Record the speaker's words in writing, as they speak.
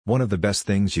One of the best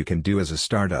things you can do as a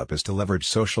startup is to leverage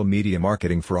social media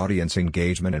marketing for audience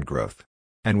engagement and growth.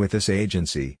 And with this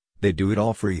agency, they do it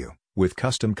all for you, with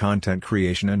custom content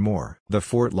creation and more. The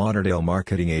Fort Lauderdale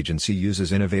marketing agency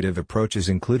uses innovative approaches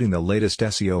including the latest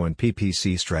SEO and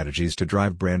PPC strategies to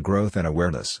drive brand growth and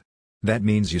awareness. That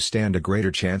means you stand a greater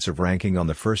chance of ranking on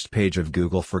the first page of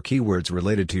Google for keywords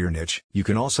related to your niche. You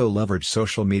can also leverage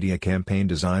social media campaign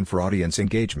design for audience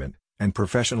engagement, and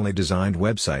professionally designed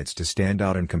websites to stand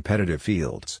out in competitive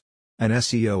fields. An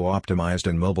SEO-optimized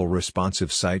and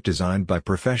mobile-responsive site designed by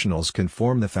professionals can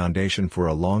form the foundation for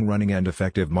a long-running and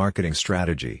effective marketing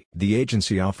strategy. The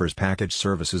agency offers package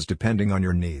services depending on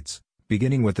your needs,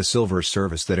 beginning with the Silver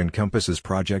service that encompasses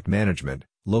project management,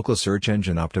 local search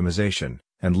engine optimization,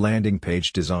 and landing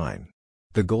page design.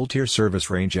 The Gold tier service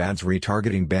range adds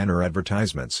retargeting banner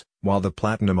advertisements, while the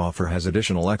Platinum offer has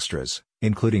additional extras,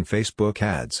 including Facebook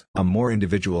ads. A more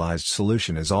individualized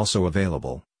solution is also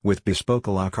available, with bespoke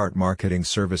à la carte marketing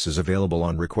services available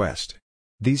on request.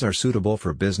 These are suitable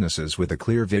for businesses with a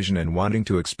clear vision and wanting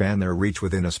to expand their reach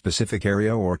within a specific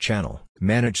area or channel.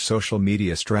 Managed social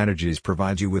media strategies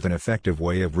provide you with an effective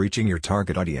way of reaching your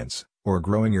target audience, or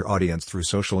growing your audience through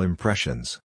social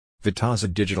impressions.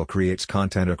 Vitaza Digital creates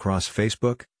content across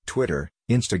Facebook, Twitter,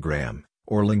 Instagram,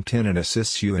 or LinkedIn and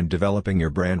assists you in developing your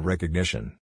brand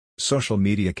recognition. Social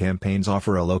media campaigns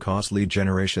offer a low-cost lead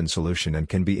generation solution and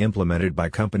can be implemented by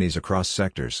companies across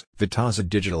sectors. Vitaza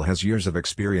Digital has years of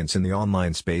experience in the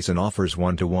online space and offers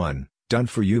one-to-one,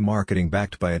 done-for-you marketing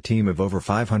backed by a team of over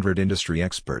 500 industry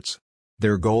experts.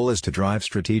 Their goal is to drive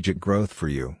strategic growth for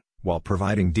you, while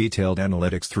providing detailed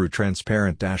analytics through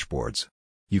transparent dashboards.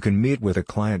 You can meet with a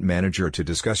client manager to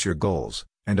discuss your goals,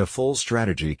 and a full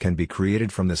strategy can be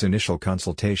created from this initial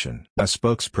consultation. A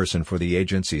spokesperson for the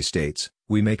agency states,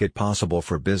 "We make it possible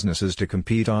for businesses to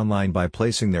compete online by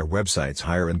placing their websites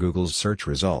higher in Google's search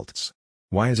results."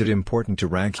 Why is it important to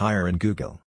rank higher in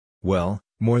Google? Well,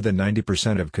 more than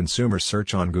 90% of consumers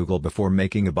search on Google before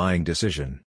making a buying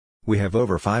decision. We have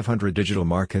over 500 digital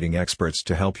marketing experts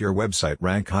to help your website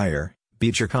rank higher,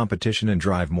 beat your competition and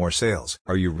drive more sales.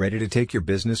 Are you ready to take your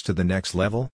business to the next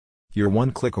level? You're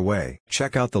one click away.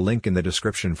 Check out the link in the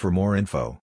description for more info.